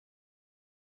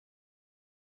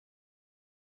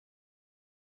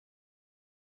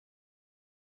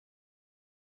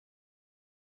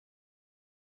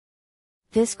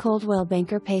This Coldwell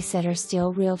Banker Pacesetter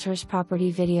Steel Realtors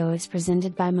property video is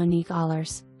presented by Monique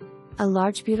Allers. A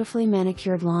large beautifully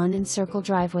manicured lawn and circle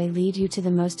driveway lead you to the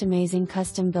most amazing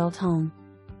custom-built home.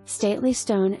 Stately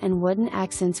stone and wooden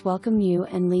accents welcome you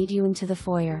and lead you into the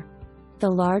foyer. The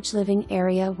large living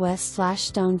area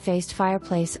west/stone-faced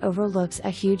fireplace overlooks a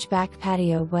huge back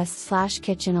patio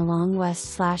west/kitchen along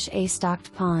west/a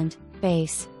stocked pond,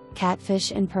 bass,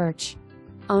 catfish and perch.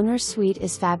 Owner's suite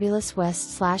is fabulous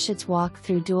west/its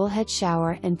walk-through dual-head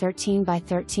shower and 13 by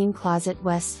 13 closet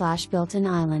west/built-in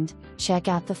island. Check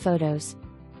out the photos.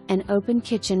 An open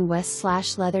kitchen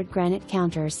west/leathered granite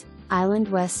counters, island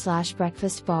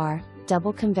west/breakfast bar,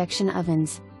 double convection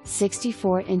ovens,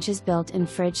 64 inches built-in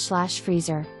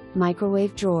fridge/freezer,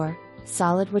 microwave drawer,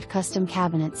 solid wood custom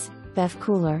cabinets, BEF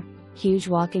cooler, huge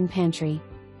walk-in pantry.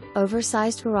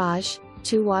 Oversized garage,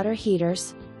 2 water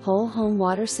heaters, whole home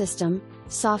water system,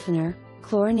 softener,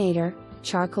 chlorinator,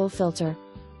 charcoal filter.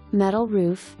 Metal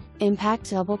roof, impact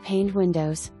double-paned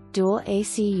windows, dual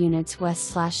AC units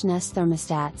west/nest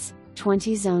thermostats,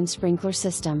 20-zone sprinkler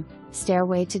system,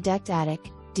 stairway to decked attic,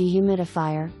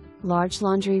 de-humidifier, large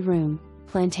laundry room,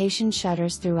 plantation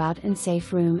shutters throughout and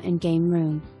safe room and game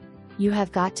room. You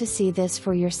have got to see this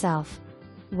for yourself.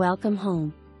 Welcome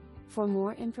home. For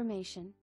more information,